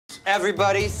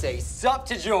Everybody say sup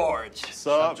to George.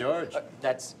 Sup, George?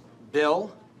 That's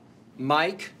Bill,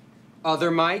 Mike, other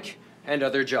Mike, and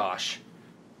other Josh.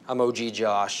 I'm OG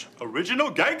Josh. Original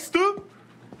gangster? All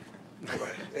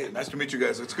right. Hey, nice to meet you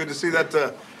guys. It's good to see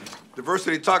that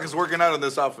diversity talk is working out in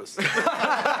this office.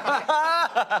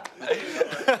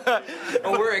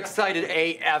 Oh, we're excited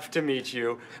AF to meet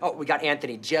you. Oh, we got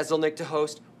Anthony Jeselnik to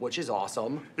host, which is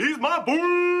awesome. He's my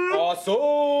boy!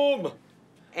 Awesome!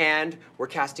 And we're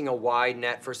casting a wide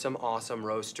net for some awesome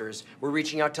roasters. We're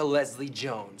reaching out to Leslie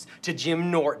Jones, to Jim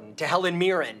Norton, to Helen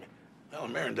Mirren.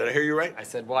 Helen Mirren, did I hear you right? I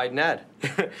said wide net.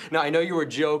 Now, I know you were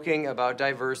joking about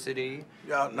diversity.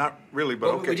 Yeah, not really, but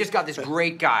okay. We just got this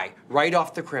great guy right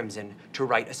off the Crimson to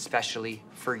write especially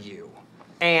for you.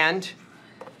 And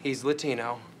he's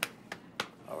Latino.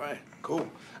 All right, cool.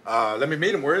 Let me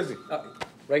meet him. Where is he?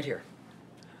 Right here.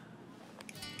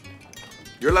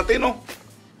 You're Latino?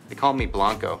 They call me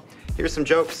Blanco. Here's some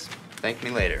jokes. Thank me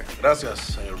later.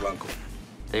 Gracias, señor Blanco.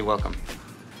 They welcome.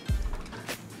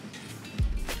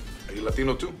 Are you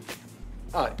Latino too?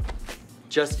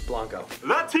 Just Blanco.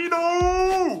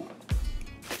 Latino!